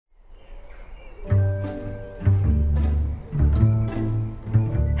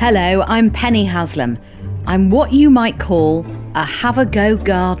Hello, I'm Penny Haslam. I'm what you might call a have-a-go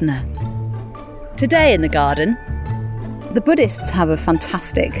gardener. Today in the garden, the Buddhists have a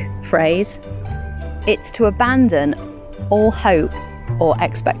fantastic phrase. It's to abandon all hope or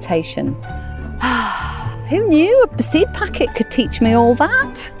expectation. Who knew a seed packet could teach me all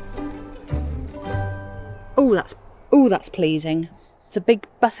that? Oh, that's pleasing. It's a big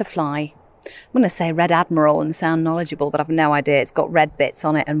butterfly. I'm going to say red admiral and sound knowledgeable, but I've no idea. It's got red bits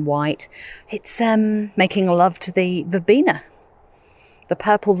on it and white. It's making love to the verbena, the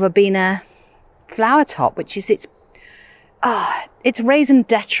purple verbena flower top, which is its raison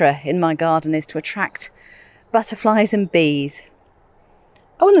d'etre in my garden, is to attract butterflies and bees.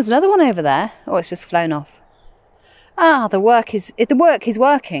 Oh, and there's another one over there. Oh, it's just flown off. The work is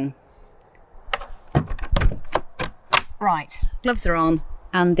working. Right, gloves are on.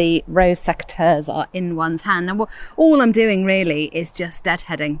 And the rose secateurs are in one's hand. And all I'm doing really is just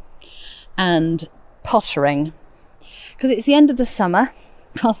deadheading and pottering. Because it's the end of the summer.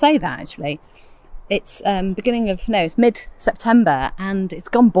 I'll say that actually. It's it's mid-September and it's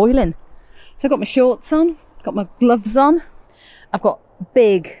gone boiling. So I've got my shorts on, got my gloves on. I've got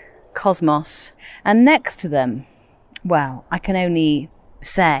big cosmos. And next to them, well, I can only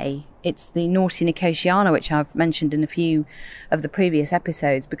say it's the naughty Nicotiana, which I've mentioned in a few of the previous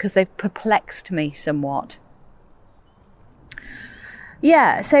episodes because they've perplexed me somewhat.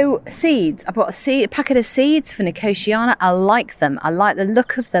 Yeah, so seeds. I bought a packet of seeds for Nicotiana. I like them. I like the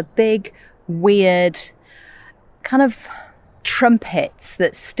look of the big, weird, kind of trumpets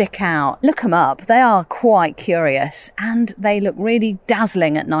that stick out. Look them up. They are quite curious and they look really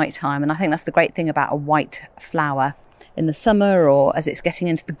dazzling at night time. And I think that's the great thing about a white flower. In the summer, or as it's getting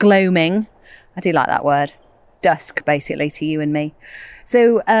into the gloaming. I do like that word. Dusk, basically, to you and me.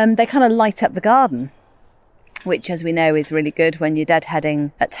 So they kind of light up the garden, which, as we know, is really good when you're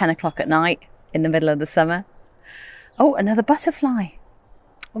deadheading at 10 o'clock at night in the middle of the summer. Oh, another butterfly.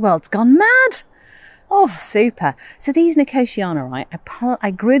 The world's gone mad. Oh, super. So these Nicotiana, right,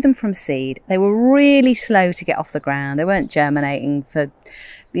 I grew them from seed. They were really slow to get off the ground. They weren't germinating for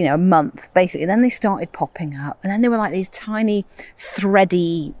a month, basically. Then they started popping up. And then they were like these tiny,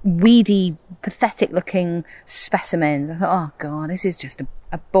 thready, weedy, pathetic-looking specimens. I thought, oh, God, this is just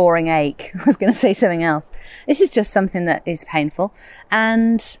a boring ache. I was going to say something else. This is just something that is painful.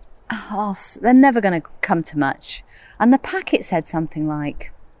 And they're never going to come to much. And the packet said something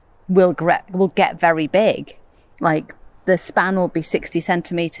like, will get very big. Like, the span will be 60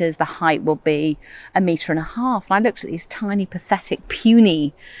 centimetres, the height will be 1.5 meters. And I looked at these tiny, pathetic,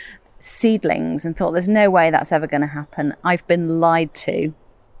 puny seedlings and thought, there's no way that's ever going to happen. I've been lied to.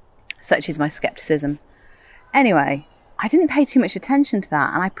 Such is my scepticism. Anyway, I didn't pay too much attention to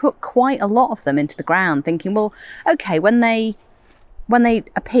that, and I put quite a lot of them into the ground, thinking, well, okay, when they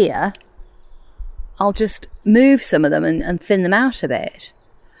appear, I'll just move some of them and thin them out a bit.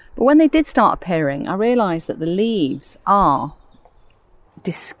 But when they did start appearing, I realised that the leaves are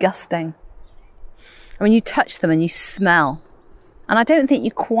disgusting. I mean, you touch them and you smell. And I don't think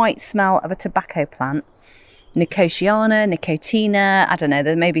you quite smell of a tobacco plant. Nicotiana, Nicotina, I don't know,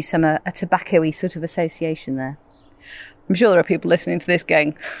 there may be a tobacco-y sort of association there. I'm sure there are people listening to this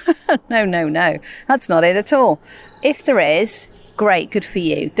going, no, that's not it at all. If there is, great, good for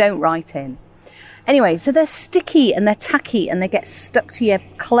you. Don't write in. Anyway, so they're sticky and they're tacky and they get stuck to your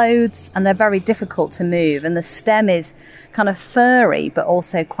clothes and they're very difficult to move. And the stem is kind of furry, but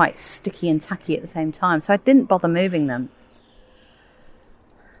also quite sticky and tacky at the same time. So I didn't bother moving them.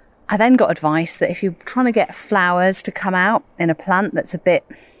 I then got advice that if you're trying to get flowers to come out in a plant that's a bit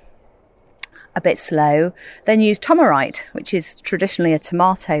slow, then use Tomarite, which is traditionally a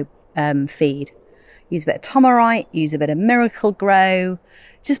tomato feed. Use a bit of Tomarite, use a bit of Miracle Grow.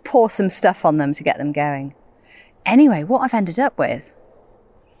 Just pour some stuff on them to get them going. Anyway, what I've ended up with,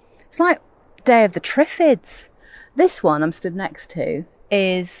 it's like Day of the Triffids. This one I'm stood next to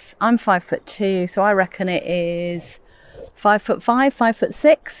I'm 5'2", so I reckon it is 5'5",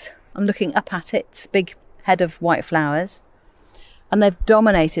 5'6". I'm looking up at it. It's a big head of white flowers. And they've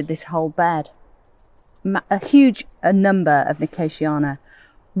dominated this whole bed. A huge number of Nicotiana,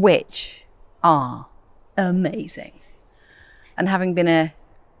 which are amazing. And having been a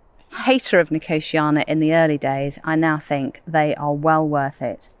hater of Nicotiana in the early days, I now think they are well worth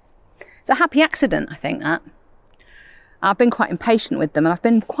it. It's a happy accident, I think, that. I've been quite impatient with them and I've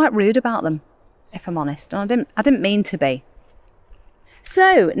been quite rude about them, if I'm honest. And I didn't mean to be.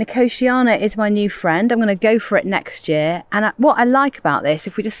 So, Nicotiana is my new friend. I'm going to go for it next year. And what I like about this,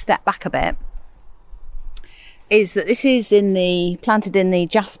 if we just step back a bit, is that this is planted in the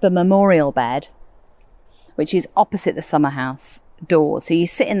Jasper Memorial Bed, which is opposite the summer house. doors. So you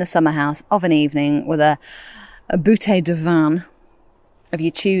sit in the summer house of an evening with a bouteille de vin of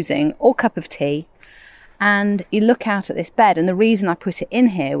your choosing or cup of tea, and you look out at this bed. And the reason I put it in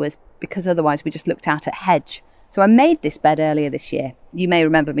here was because otherwise we just looked out at hedge. So I made this bed earlier this year. You may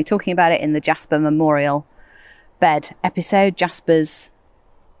remember me talking about it in the Jasper Memorial bed episode. Jasper's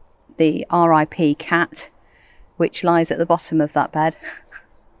the RIP cat, which lies at the bottom of that bed.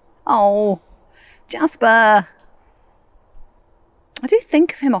 Oh, Jasper. I do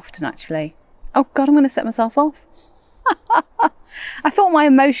think of him often, actually. Oh God, I'm going to set myself off. I thought my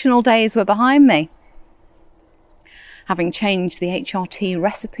emotional days were behind me, having changed the HRT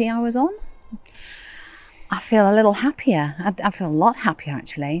recipe I was on. I feel a little happier. I feel a lot happier,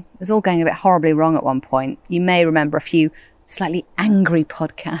 actually. It was all going a bit horribly wrong at one point. You may remember a few slightly angry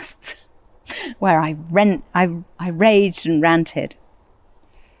podcasts where I raged and ranted.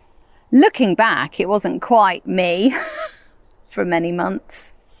 Looking back, it wasn't quite me for many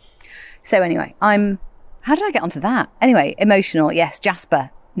months. So anyway, how did I get onto that? Anyway, emotional, yes, Jasper,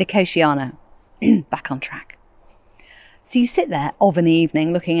 Nicotiana, back on track. So you sit there of an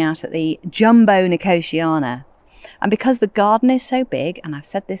evening looking out at the jumbo Nicotiana. And because the garden is so big, and I've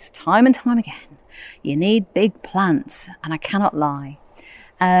said this time and time again, you need big plants, and I cannot lie.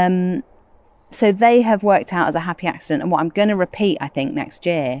 So they have worked out as a happy accident. And what I'm going to repeat, I think, next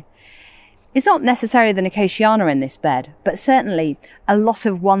year, is not necessarily the Nicotiana in this bed, but certainly a lot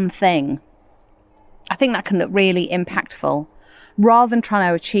of one thing. I think that can look really impactful, rather than trying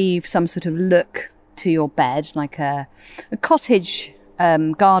to achieve some sort of look to your bed, like a cottage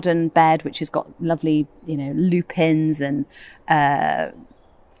garden bed, which has got lovely, lupins and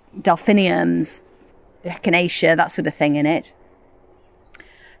delphiniums, echinacea, that sort of thing in it.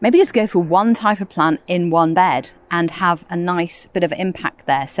 Maybe just go for one type of plant in one bed and have a nice bit of impact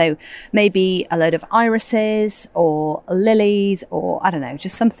there. So maybe a load of irises or lilies, or I don't know,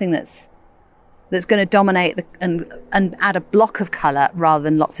 just something that's going to dominate and add a block of colour rather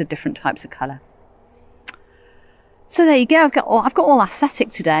than lots of different types of colour. So there you go. I've got all aesthetic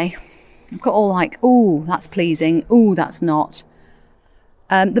today. I've got all like, ooh, that's pleasing. Ooh, that's not.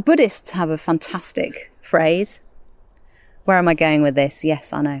 The Buddhists have a fantastic phrase. Where am I going with this?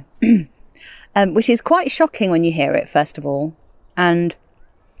 Yes, I know. Which is quite shocking when you hear it, first of all. And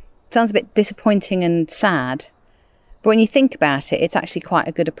it sounds a bit disappointing and sad. But when you think about it, it's actually quite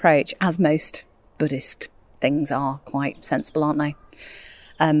a good approach, as most Buddhist things are quite sensible, aren't they?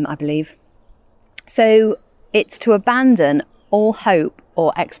 I believe. So it's to abandon all hope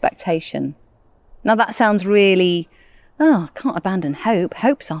or expectation. Now that sounds really, I can't abandon hope.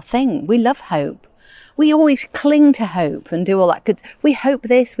 Hope's our thing. We love hope. We always cling to hope and do all that good. We hope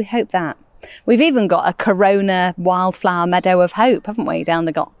this, we hope that. We've even got a Corona wildflower meadow of hope, haven't we, down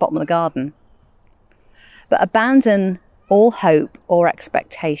the bottom of the garden. But abandon all hope or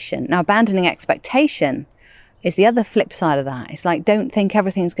expectation. Now, abandoning expectation is the other flip side of that. It's like, don't think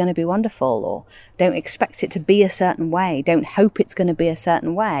everything's going to be wonderful, or don't expect it to be a certain way. Don't hope it's going to be a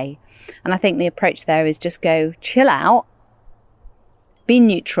certain way. And I think the approach there is just go, chill out, be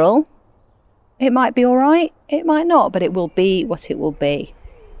neutral. It might be all right, it might not, but it will be what it will be.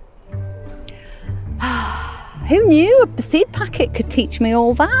 Who knew a seed packet could teach me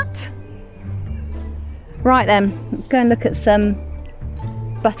all that? Right then, let's go and look at some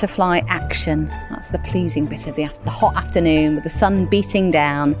butterfly action. That's the pleasing bit of the hot afternoon with the sun beating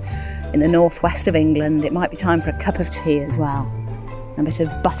down in the northwest of England. It might be time for a cup of tea as well. A bit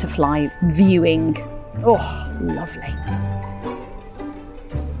of butterfly viewing. Oh, lovely.